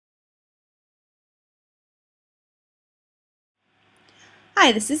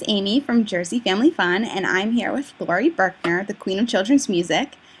Hi, this is Amy from Jersey Family Fun, and I'm here with Laurie Berkner, the Queen of Children's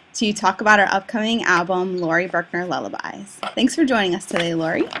Music, to talk about our upcoming album, Laurie Berkner Lullabies. Thanks for joining us today,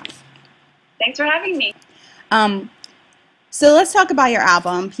 Laurie. Thanks for having me. Um, so let's talk about your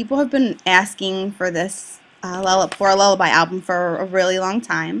album. People have been asking for this for a lullaby album for a really long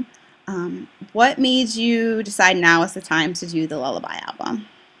time. What made you decide now is the time to do the lullaby album?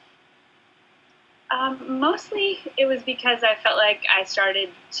 Mostly it was because I felt like I started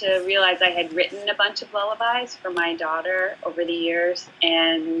to realize I had written a bunch of lullabies for my daughter over the years,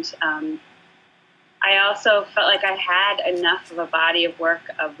 and I also felt like I had enough of a body of work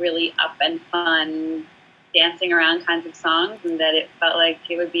of really up and fun, dancing around kinds of songs, and that it felt like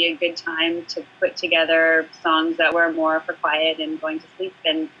it would be a good time to put together songs that were more for quiet and going to sleep,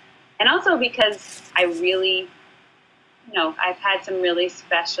 and also because I really, I've had some really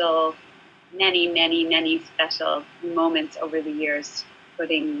special many special moments over the years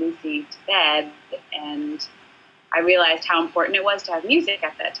putting Lucy to bed, and I realized how important it was to have music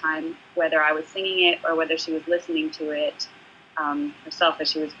at that time, whether I was singing it or whether she was listening to it herself as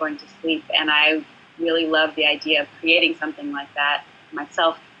she was going to sleep. And I really loved the idea of creating something like that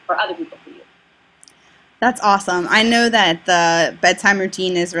myself for other people to use. That's awesome. I know that the bedtime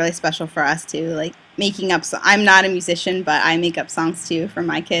routine is really special for us too. Like making up. I'm not a musician, but I make up songs too for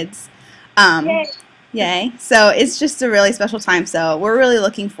my kids. Um, Yay! Yay! So it's just a really special time. So we're really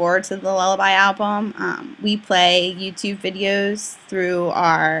looking forward to the Lullaby album. We play YouTube videos through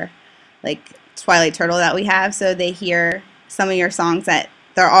our like Twilight Turtle that we have, so they hear some of your songs that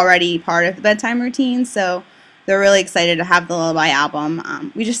they're already part of the bedtime routine. So they're really excited to have the Lullaby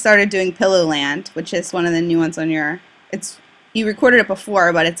album. We just started doing Pillowland, which is one of the new ones on your. It's you recorded it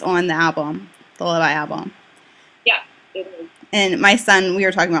before, but it's on the album, the Lullaby album. Yeah, it is. And my son, we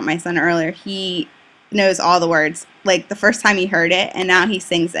were talking about my son earlier, he knows all the words. Like the first time he heard it, and now he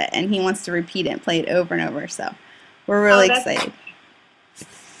sings it, and he wants to repeat it and play it over and over. So we're Oh, really that's excited.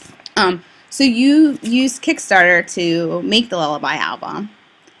 So you used Kickstarter to make the Lullaby album.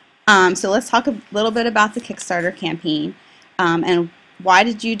 So let's talk a little bit about the Kickstarter campaign, and why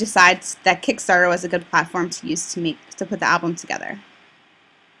did you decide that Kickstarter was a good platform to use to put the album together?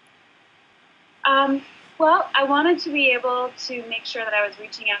 Well, I wanted to be able to make sure that I was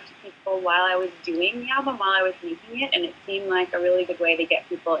reaching out to people while I was doing the album, while I was making it, and it seemed like a really good way to get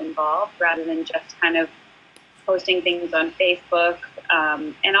people involved rather than just kind of posting things on Facebook.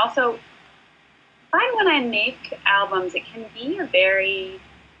 And also, I find when I make albums, it can be a very,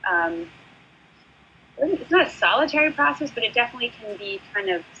 it's not a solitary process, but it definitely can be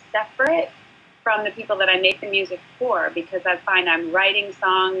kind of separate from the people that I make the music for, because I find I'm writing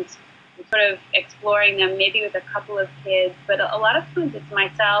songs, sort of exploring them maybe with a couple of kids, but a lot of times it's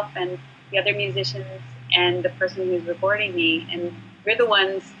myself and the other musicians and the person who's recording me, and we're the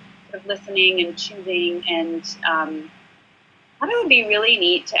ones sort of listening and choosing, and I thought it would be really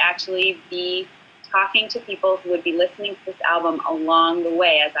neat to actually be talking to people who would be listening to this album along the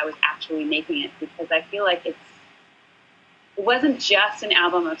way as I was actually making it, because I feel like it wasn't just an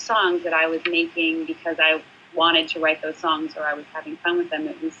album of songs that I was making because I wanted to write those songs or I was having fun with them.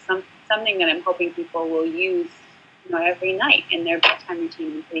 It was something that I'm hoping people will use, every night in their bedtime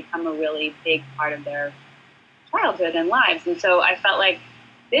routine and to become a really big part of their childhood and lives. And so I felt like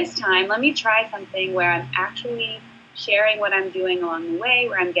this time, let me try something where I'm actually sharing what I'm doing along the way,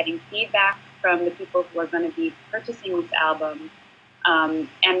 where I'm getting feedback from the people who are going to be purchasing this album,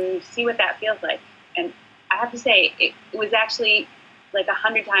 and see what that feels like. And I have to say, it was actually like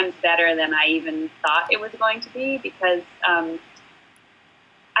 100 times better than I even thought it was going to be, because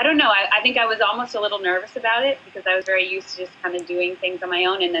I don't know, I think I was almost a little nervous about it because I was very used to just kind of doing things on my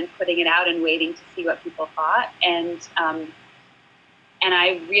own and then putting it out and waiting to see what people thought. And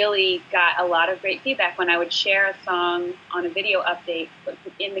I really got a lot of great feedback when I would share a song on a video update.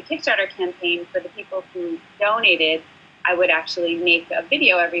 In the Kickstarter campaign, for the people who donated, I would actually make a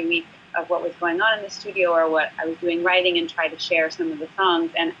video every week of what was going on in the studio or what I was doing writing, and try to share some of the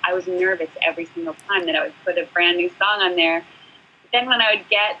songs. And I was nervous every single time that I would put a brand new song on there. But then when I would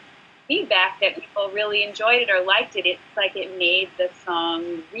get feedback that people really enjoyed it or liked it, it's like it made the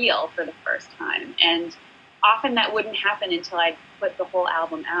song real for the first time. And often that wouldn't happen until I put the whole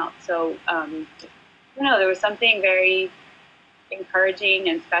album out. So, there was something very encouraging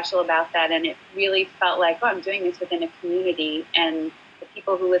and special about that. And it really felt like, oh, I'm doing this within a community. And the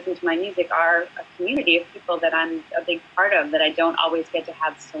people who listen to my music are a community of people that I'm a big part of, that I don't always get to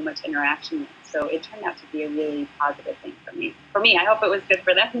have so much interaction with. So it turned out to be a really positive thing for me. I hope it was good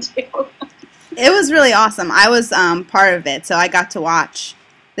for them too. It was really awesome. I was part of it, so I got to watch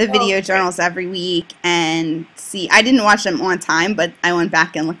the Oh, video great. journals every week and see. I didn't watch them on time, but I went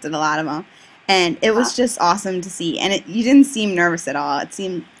back and looked at a lot of them, and it Uh-huh. was just awesome to see. And you didn't seem nervous at all. It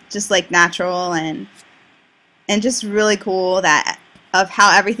seemed just like natural and just really cool that of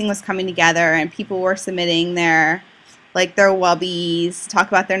how everything was coming together and people were submitting their wubbies, talk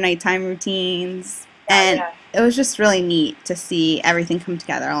about their nighttime routines, Yeah, and yeah. it was just really neat to see everything come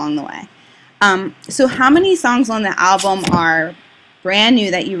together along the way. So how many songs on the album are brand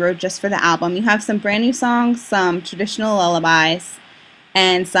new that you wrote just for the album? You have some brand new songs, some traditional lullabies,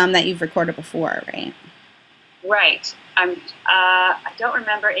 and some that you've recorded before, right? Right. I don't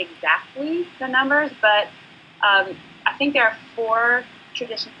remember exactly the numbers, but I think there are 4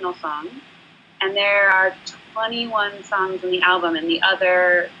 traditional songs, and there are 21 songs on the album, and the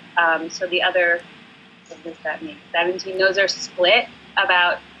other, what does that mean? 17. Those are split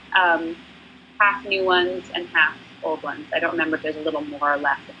about half new ones and half old ones. I don't remember if there's a little more or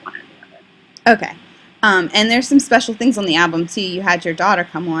less of one or the other. Okay. And there's some special things on the album too. You had your daughter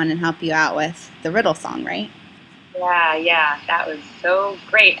come on and help you out with the riddle song, right? Yeah, yeah, that was so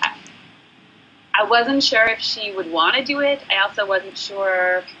great. I wasn't sure if she would want to do it. I also wasn't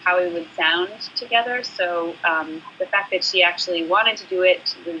sure how it would sound together. So the fact that she actually wanted to do it,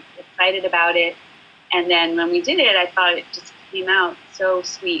 she was excited about it. And then when we did it, I thought it just came out so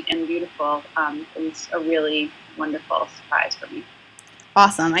sweet and beautiful. It was a really wonderful surprise for me.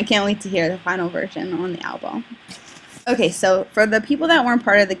 Awesome. I can't wait to hear the final version on the album. Okay, so for the people that weren't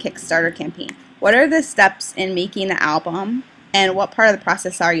part of the Kickstarter campaign, what are the steps in making the album, and what part of the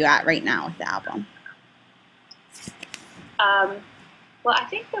process are you at right now with the album? Um, well, I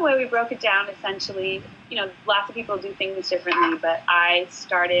think the way we broke it down essentially, lots of people do things differently, but I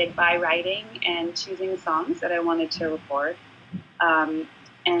started by writing and choosing songs that I wanted to record. Um,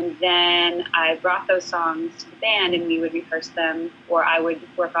 and then I brought those songs to the band and we would rehearse them, or I would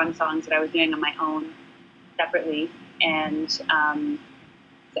work on songs that I was doing on my own separately. And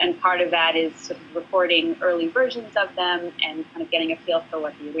part of that is sort of recording early versions of them and kind of getting a feel for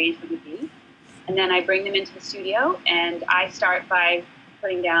what the arrangement would be. And then I bring them into the studio and I start by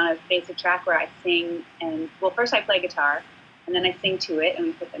putting down a basic track where I sing and, well, first I play guitar and then I sing to it and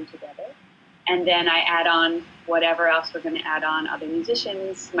we put them together. And then I add on whatever else we're going to add on, other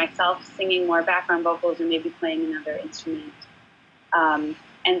musicians, myself singing more background vocals or maybe playing another instrument. And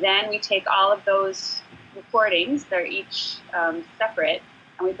then we take all of those recordings, they're each separate,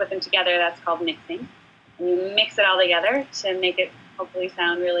 and we put them together. That's called mixing. And you mix it all together to make it hopefully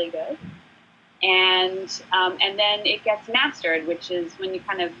sound really good. And then it gets mastered, which is when you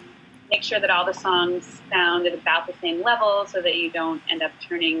kind of make sure that all the songs sound at about the same level so that you don't end up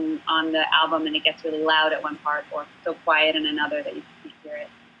turning on the album and it gets really loud at one part or so quiet in another that you can't hear it.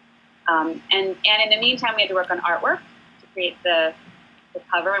 And in the meantime, we had to work on artwork to create the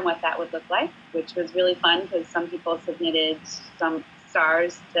cover and what that would look like, which was really fun because some people submitted some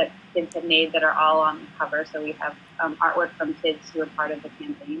stars that kids had made that are all on the cover. So we have artwork from kids who are part of the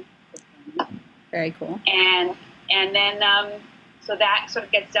campaign. Very cool. And then so that sort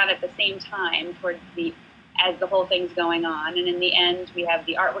of gets done at the same time as the whole thing's going on. And in the end, we have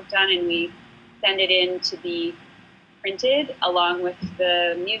the artwork done and we send it in to be printed along with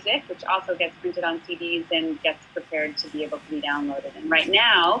the music, which also gets printed on CDs and gets prepared to be able to be downloaded. And right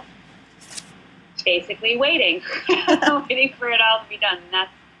now, basically waiting, waiting for it all to be done. And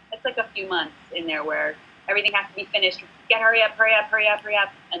that's like a few months in there where everything has to be finished. Hurry up,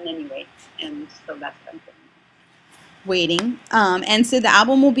 and then you wait. And so that's what I'm doing. Waiting. And so the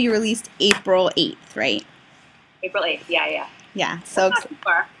album will be released April 8th, right? April 8th, yeah. Yeah. So not too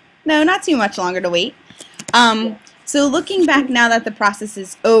far. No, not too much longer to wait. Yeah. So looking back now that the process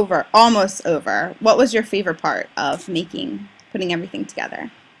is over, almost over, what was your favorite part of putting everything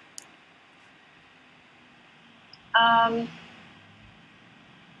together? I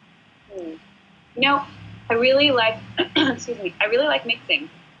really like, excuse me, I really like mixing.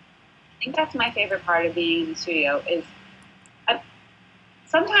 I think that's my favorite part of being in the studio is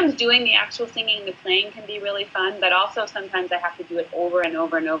sometimes doing the actual singing and the playing can be really fun, but also sometimes I have to do it over and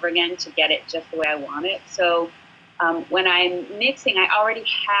over and over again to get it just the way I want it. So when I'm mixing, I already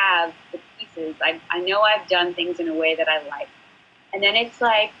have the pieces. I know I've done things in a way that I like. And then it's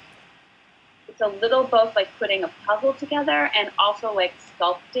a little both like putting a puzzle together and also like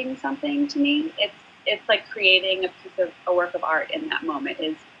sculpting something to me. It's like creating a piece of a work of art in that moment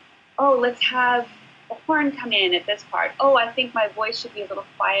is, oh, let's have a horn come in at this part. Oh, I think my voice should be a little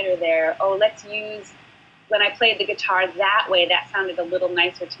quieter there. Oh, let's use, when I played the guitar that way, that sounded a little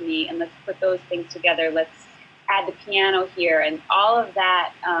nicer to me, and let's put those things together. Let's add the piano here, and all of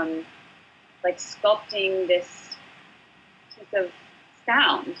that, like sculpting this piece of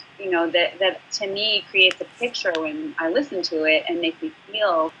sound, that to me creates a picture when I listen to it and makes me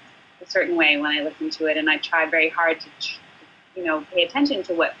feel a certain way when I listen to it. And I try very hard to, pay attention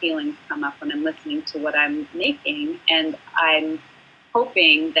to what feelings come up when I'm listening to what I'm making. And I'm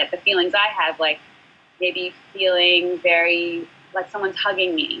hoping that the feelings I have, like maybe feeling very like someone's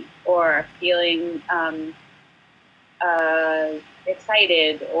hugging me, or feeling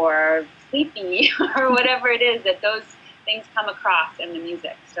excited or sleepy or whatever it is, that those things come across in the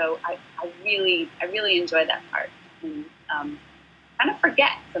music. So I really enjoy that part, and kind of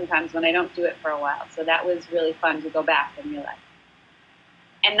forget sometimes when I don't do it for a while. So that was really fun to go back and realize.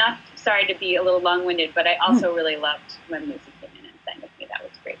 And not sorry to be a little long-winded, but I also really loved when Lucy came in and sang with me. That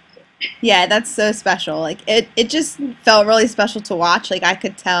was great too. Yeah, that's so special. Like it just felt really special to watch. Like I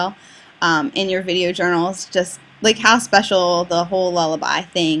could tell in your video journals just like how special the whole lullaby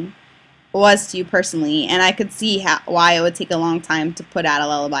thing was to you personally, and I could see why it would take a long time to put out a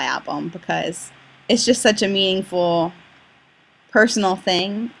lullaby album, because it's just such a meaningful, personal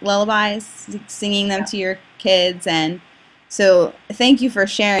thing. Lullabies, singing them to your kids, and so thank you for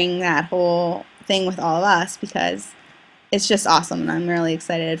sharing that whole thing with all of us, because it's just awesome, and I'm really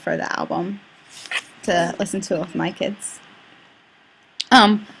excited for the album to listen to it with my kids.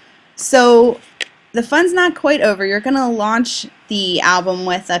 So the fun's not quite over. You're going to launch the album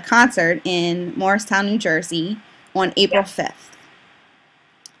with a concert in Morristown, New Jersey on April 5th.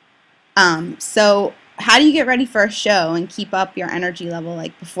 So how do you get ready for a show and keep up your energy level?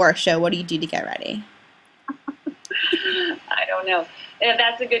 Like before a show, what do you do to get ready? I don't know. Yeah,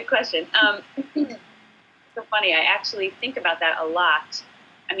 that's a good question. So funny. I actually think about that a lot.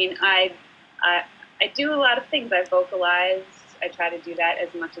 I mean, I do a lot of things. I vocalize. I try to do that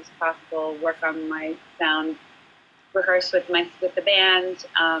as much as possible. Work on my sound. Rehearse with the band.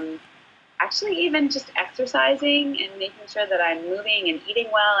 Actually, even just exercising and making sure that I'm moving and eating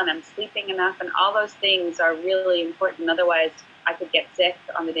well and I'm sleeping enough, and all those things are really important. Otherwise, I could get sick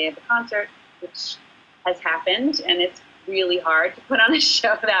on the day of the concert, which has happened, and it's really hard to put on a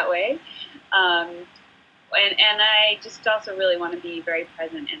show that way. And I just also really want to be very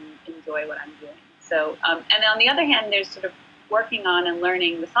present and enjoy what I'm doing. So, and on the other hand, there's sort of working on and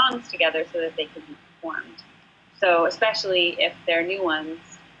learning the songs together so that they can be performed. So, especially if they're new ones.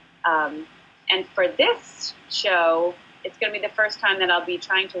 And for this show, it's going to be the first time that I'll be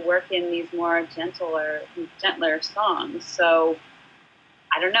trying to work in these more gentler songs. So,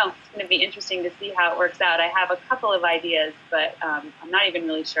 I don't know. It's going to be interesting to see how it works out. I have a couple of ideas, but I'm not even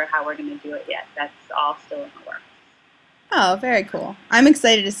really sure how we're going to do it yet. That's all still in the works. Oh, very cool. I'm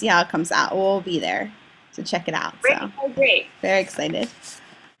excited to see how it comes out. We'll be there to check it out. Great. So. Oh, great. Very excited.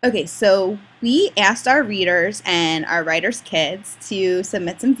 Okay, so we asked our readers and our writers' kids to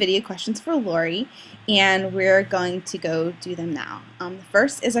submit some video questions for Laurie, and we're going to go do them now. The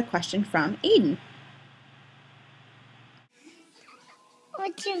first is a question from Aiden.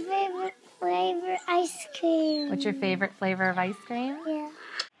 What's your favorite flavor ice cream? What's your favorite flavor of ice cream? Yeah.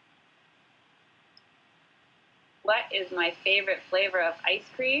 What is my favorite flavor of ice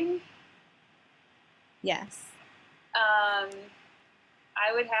cream? Yes.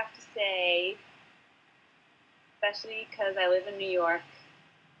 I would have to say, especially because I live in New York,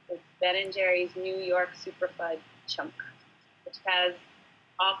 it's Ben & Jerry's New York Super Fudge Chunk, which has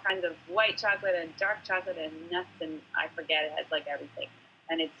all kinds of white chocolate and dark chocolate and nuts, and I forget, it has like everything.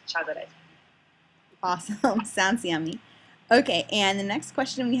 And it's chocolate ice cream. Awesome. Sounds yummy. Okay, and the next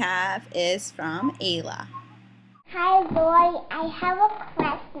question we have is from Ayla. Hi, Laurie. I have a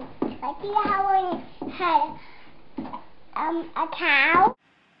question. Like you how I had a cow?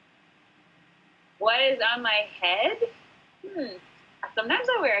 What is on my head? Sometimes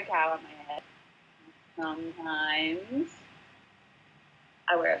I wear a cow on my head. Sometimes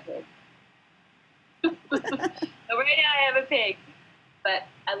I wear a pig. So right now I have a pig, but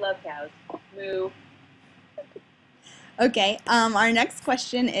I love cows. Moo. Okay, our next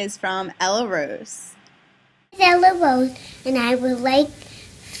question is from Ella Rose. It's Ella Rose, and I would like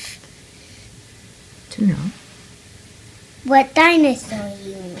To know. what dinosaur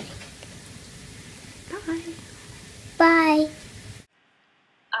you like. Bye. Bye.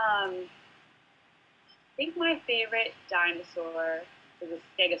 I think my favorite dinosaur is a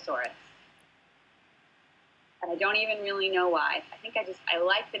Stegosaurus. And I don't even really know why. I think I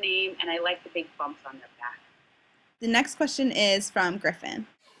like the name, and I like the big bumps on their back. The next question is from Griffin.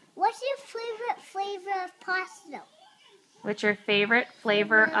 What's your favorite flavor of pasta? What's your favorite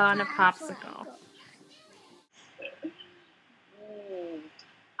flavor on a popsicle?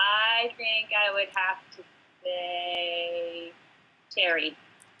 I think I would have to say cherry.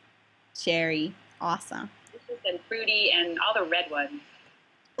 Cherry. Awesome. This is and fruity and all the red ones.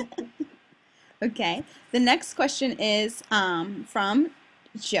 Okay. The next question is from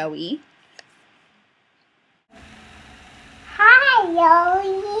Joey. Hi,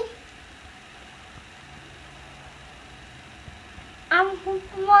 Laurie. I'm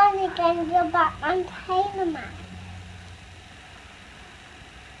wondering about my Taylor.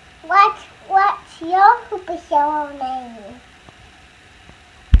 What's your superhero name?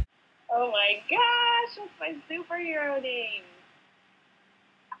 Oh my gosh, what's my superhero name?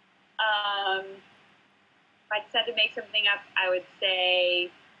 If I just had to make something up, I would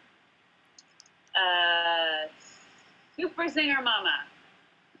say Super Singer Mama.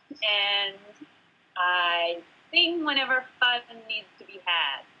 And I sing whenever fun needs to be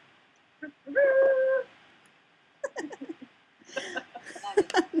had.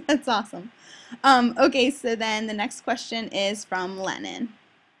 That's awesome. Okay, so then the next question is from Lennon.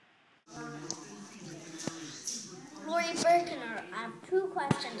 Laurie Berkner, I have 2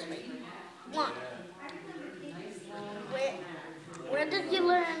 questions for you. 1, where did you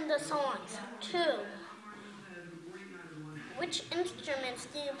learn the songs? 2, which instruments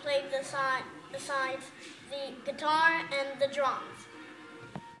do you play besides the guitar and the drums?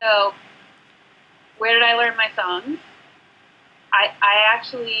 So, where did I learn my songs? I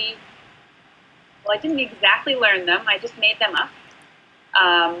actually, well, I didn't exactly learn them. I just made them up.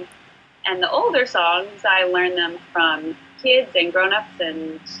 And the older songs, I learned them from kids and grown-ups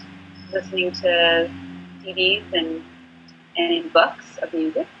and listening to CDs and in books of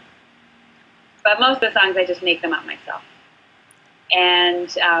music. But most of the songs, I just make them up myself. And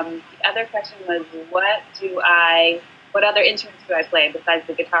the other question was, what other instruments do I play besides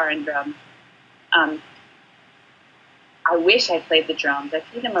the guitar and drums? I wish I played the drums. I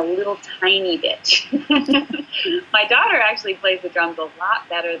play them a little tiny bit. My daughter actually plays the drums a lot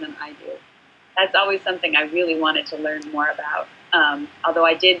better than I do. That's always something I really wanted to learn more about. Although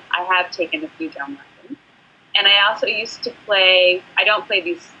I have taken a few drum lessons. And I also used to play, I don't play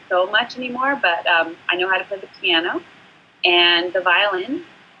these so much anymore, but I know how to play the piano and the violin.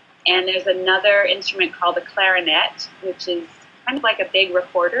 And there's another instrument called the clarinet, which is kind of like a big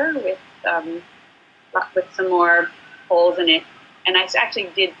recorder with some more holes in it. And I actually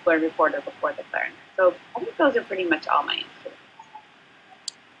did learn recorder before the clarinet. So I think those are pretty much all my instruments.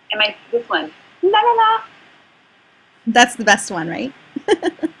 And this one, la la la. That's the best one, right?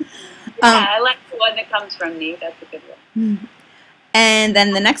 Yeah, I like the one that comes from me. That's a good one. And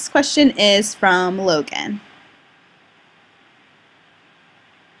then the next question is from Logan.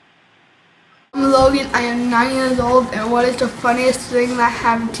 I'm Logan. I am 9 years old, and what is the funniest thing that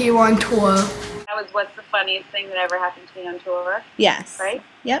happened to you on tour? That was what's the funniest thing that ever happened to me on tour? Yes. Right?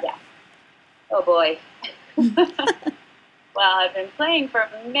 Yep. Yeah. Oh boy. Well, I've been playing for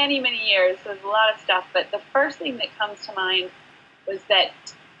many, many years, so there's a lot of stuff, but the first thing that comes to mind was that,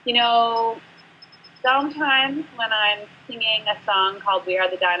 sometimes when I'm singing a song called We Are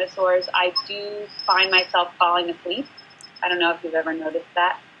the Dinosaurs, I do find myself falling asleep. I don't know if you've ever noticed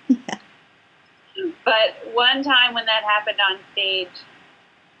that. Yeah. But one time when that happened on stage,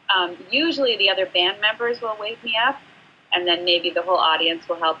 usually the other band members will wake me up, and then maybe the whole audience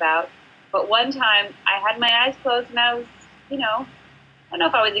will help out. But one time I had my eyes closed and I was, I don't know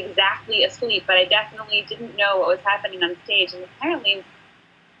if I was exactly asleep, but I definitely didn't know what was happening on stage. And apparently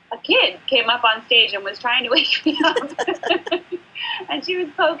a kid came up on stage and was trying to wake me up. And she was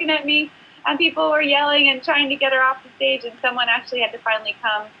poking at me, and people were yelling and trying to get her off the stage. And someone actually had to finally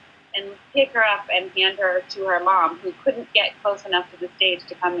come and pick her up and hand her to her mom, who couldn't get close enough to the stage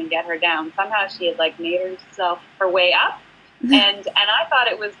to come and get her down. Somehow she had made herself her way up, and I thought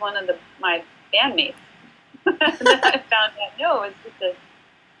it was one of my bandmates. And then I found out no, it was just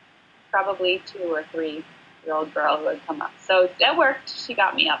probably 2 or 3-year-old girl who had come up. So that worked. She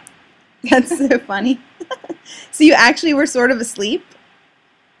got me up. That's so funny. So you actually were sort of asleep?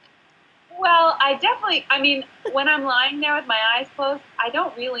 Well, when I'm lying there with my eyes closed, I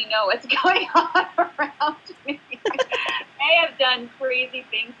don't really know what's going on around me. They have done crazy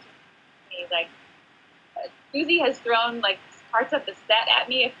things to me. Susie has thrown parts of the set at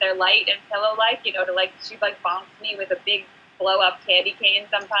me if they're light and pillow-like, she bonks me with a big blow-up candy cane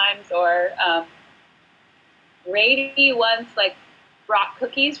sometimes, or Rady once brought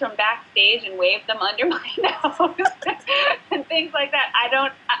cookies from backstage and waved them under my nose and things like that. I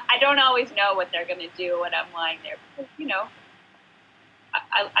don't always know what they're going to do when I'm lying there, because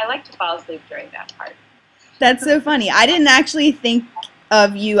I like to fall asleep during that part. That's so funny. I didn't actually think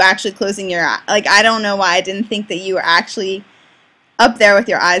of you actually closing your eyes. I don't know why I didn't think that you were actually up there with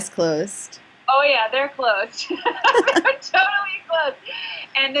your eyes closed. Oh yeah, they're closed. They're totally closed.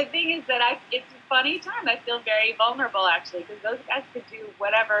 And the thing is that it's funny time. I feel very vulnerable, actually, because those guys could do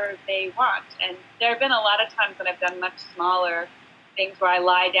whatever they want. And there have been a lot of times when I've done much smaller things where I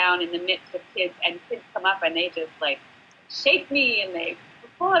lie down in the midst of kids, and kids come up and they just, like, shake me, and they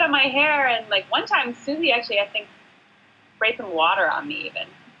pull it on my hair. And, like, one time, Susie actually, I think, sprayed some water on me even.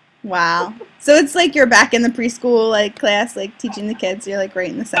 Wow. So it's like you're back in the preschool like class, like teaching the kids. You're like right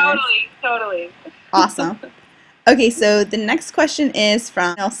in the center. Totally. Awesome. Okay, so the next question is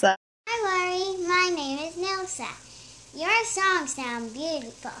from Elsa. Hi, Laurie. My name is Nilsa. Your songs sound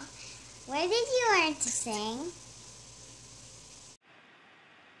beautiful. Where did you learn to sing?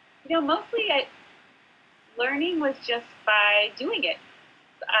 You know, mostly learning was just by doing it.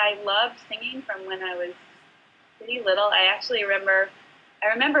 I loved singing from when I was pretty little. I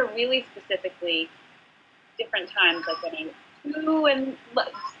remember really specifically different times, like when I was 2 and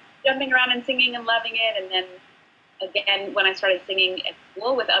jumping around and singing and loving it, and then again when I started singing at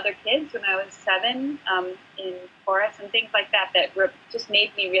school with other kids when I was 7 in chorus and things like that, that just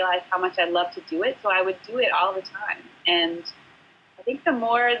made me realize how much I love to do it. So I would do it all the time. And I think the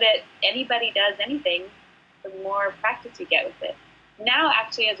more that anybody does anything, the more practice you get with it. Now,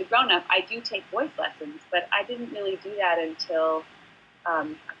 actually, as a grown-up, I do take voice lessons, but I didn't really do that until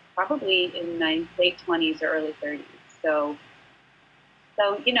probably in my late 20s or early 30s. So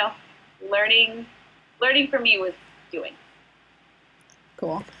you know, learning for me was doing.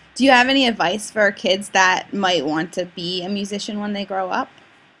 Cool. Do you have any advice for kids that might want to be a musician when they grow up?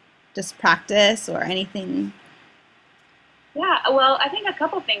 Just practice or anything? Yeah, well, I think a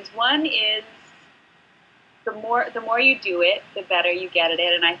couple things. One is the more you do it, the better you get at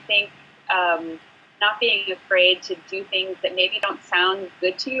it. And I think not being afraid to do things that maybe don't sound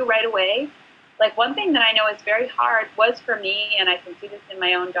good to you right away. Like one thing that I know is very hard was for me, and I can see this in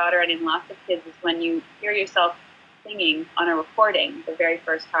my own daughter and in lots of kids, is when you hear yourself singing on a recording the very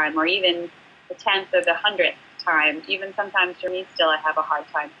first time, or even the 10th or the 100th time. Even sometimes for me still, I have a hard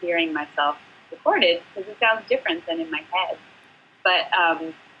time hearing myself recorded because it sounds different than in my head.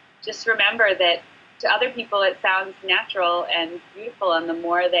 But just remember that to other people it sounds natural and beautiful, and the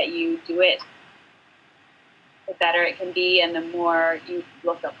more that you do it, the better it can be, and the more you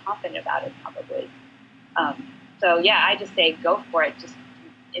will feel confident about it, probably. So yeah, I just say go for it. Just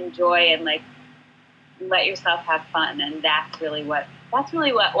enjoy and like let yourself have fun, and that's really why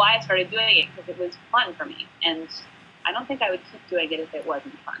I started doing it, because it was fun for me, and I don't think I would keep doing it if it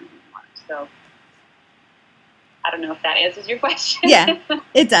wasn't fun anymore. So I don't know if that answers your question. Yeah,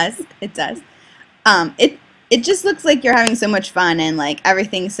 it does. It does. It just looks like you're having so much fun, and like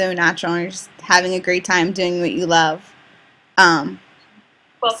everything's so natural, and you're just having a great time doing what you love. Well,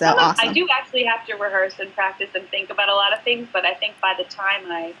 so awesome. I do actually have to rehearse and practice and think about a lot of things, but I think by the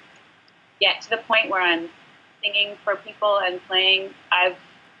time I get to the point where I'm singing for people and playing, I've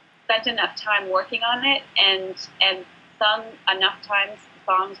spent enough time working on it and sung enough times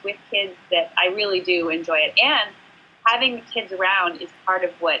songs with kids that I really do enjoy it. And having the kids around is part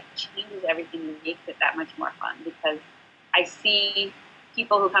of what changes everything and makes it that much more fun, because I see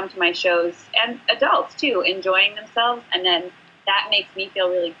people who come to my shows, and adults too, enjoying themselves, and then that makes me feel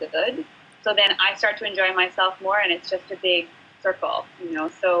really good. So then I start to enjoy myself more, and it's just a big circle, you know.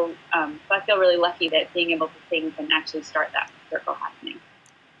 So I feel really lucky that being able to sing can actually start that circle happening.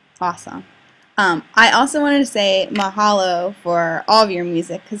 Awesome. I also wanted to say mahalo for all of your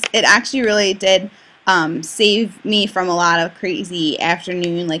music, because it actually really did save me from a lot of crazy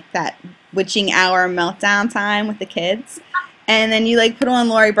afternoon, like that witching hour meltdown time with the kids. And then you like put on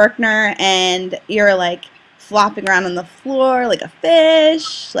Laurie Berkner, and you're like flopping around on the floor like a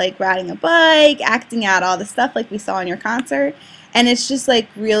fish, like riding a bike, acting out all the stuff like we saw in your concert. And it's just like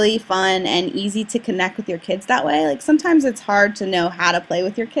really fun and easy to connect with your kids that way. Like sometimes it's hard to know how to play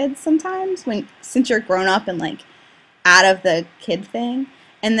with your kids sometimes since you're grown up and like out of the kid thing.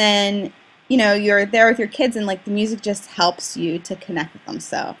 And then, you know, you're there with your kids, and like the music just helps you to connect with them.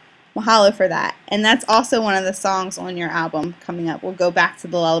 So mahalo for that. And that's also one of the songs on your album coming up. We'll go back to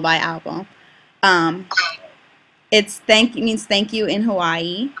the Lullaby album. It means thank you in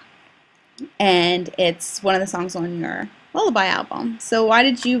Hawaii, and it's one of the songs on your Lullaby album. So why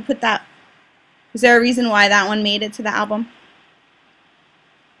did you put that? Was there a reason why that one made it to the album?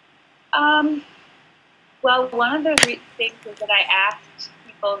 Well, one of the things was that I asked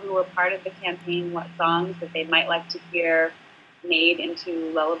people who were part of the campaign what songs that they might like to hear made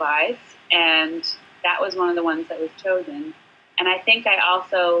into lullabies, and that was one of the ones that was chosen. And I think I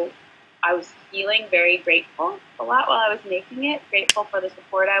was feeling very grateful a lot while I was making it, grateful for the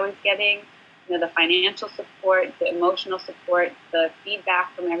support I was getting, you know, the financial support, the emotional support, the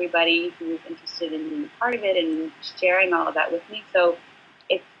feedback from everybody who was interested in being part of it and sharing all of that with me. So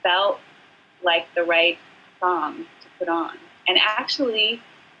it felt like the right song to put on. And actually,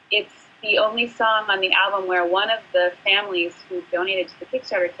 it's the only song on the album where one of the families who donated to the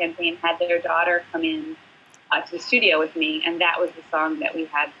Kickstarter campaign had their daughter come in to the studio with me, and that was the song that we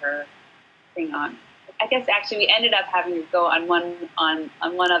had her sing on. I guess actually we ended up having to go on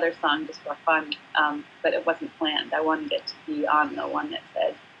one other song just for fun, but it wasn't planned. I wanted it to be on the one that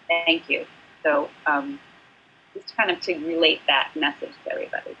said "Thank you." So just kind of to relate that message to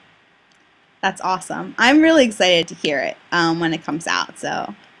everybody. That's awesome. I'm really excited to hear it when it comes out.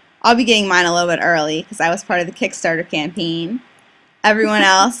 So I'll be getting mine a little bit early because I was part of the Kickstarter campaign. Everyone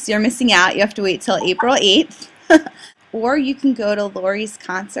else, you're missing out. You have to wait till April 8th. Or you can go to Laurie's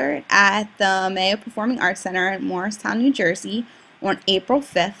concert at the Mayo Performing Arts Center in Morristown, New Jersey on April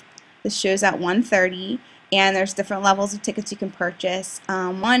 5th. The show's at 1:30, and there's different levels of tickets you can purchase.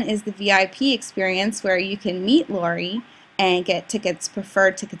 One is the VIP experience where you can meet Laurie and get tickets,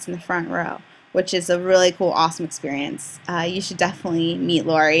 preferred tickets in the front row, which is a really cool, awesome experience. You should definitely meet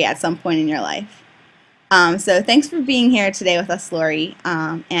Laurie at some point in your life. So thanks for being here today with us, Laurie,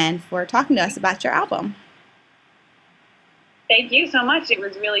 and for talking to us about your album. Thank you so much. It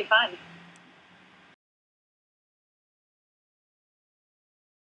was really fun.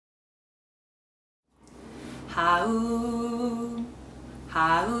 Ha-oo,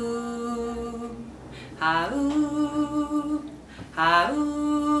 ha-oo, ha-oo,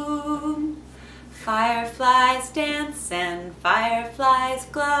 ha-oo. Fireflies dance and fireflies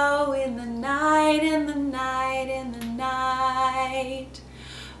glow in the night, in the night, in the night.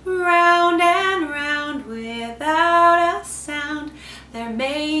 Round and round without a sound, they're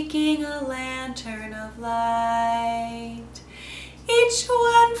making a lantern of light. Each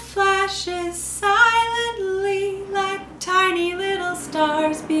one flashes silently like tiny little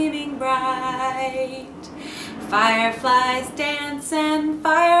stars beaming bright. Fireflies dance and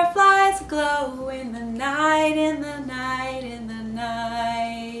fireflies glow in the night, in the night, in the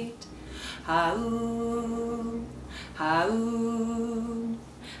night. Ha-oo, ha-oo,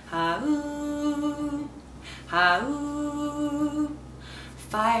 ha-oo, ha-oo.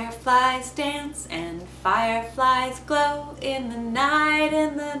 Fireflies dance and fireflies glow in the night,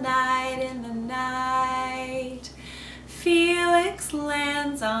 in the night, in the night. Felix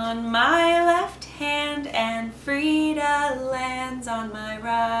lands on my left hand and Frida lands on my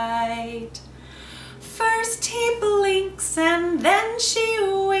right. First he blinks and then she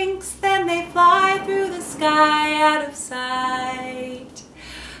winks, then they fly through the sky out of sight.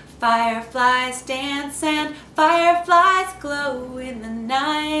 Fireflies dance and fireflies glow in the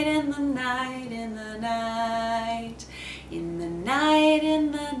night, in the night, in the night. In the night,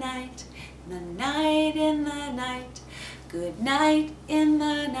 in the night, in the night, in the night. Good night in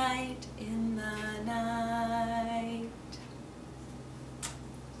the night.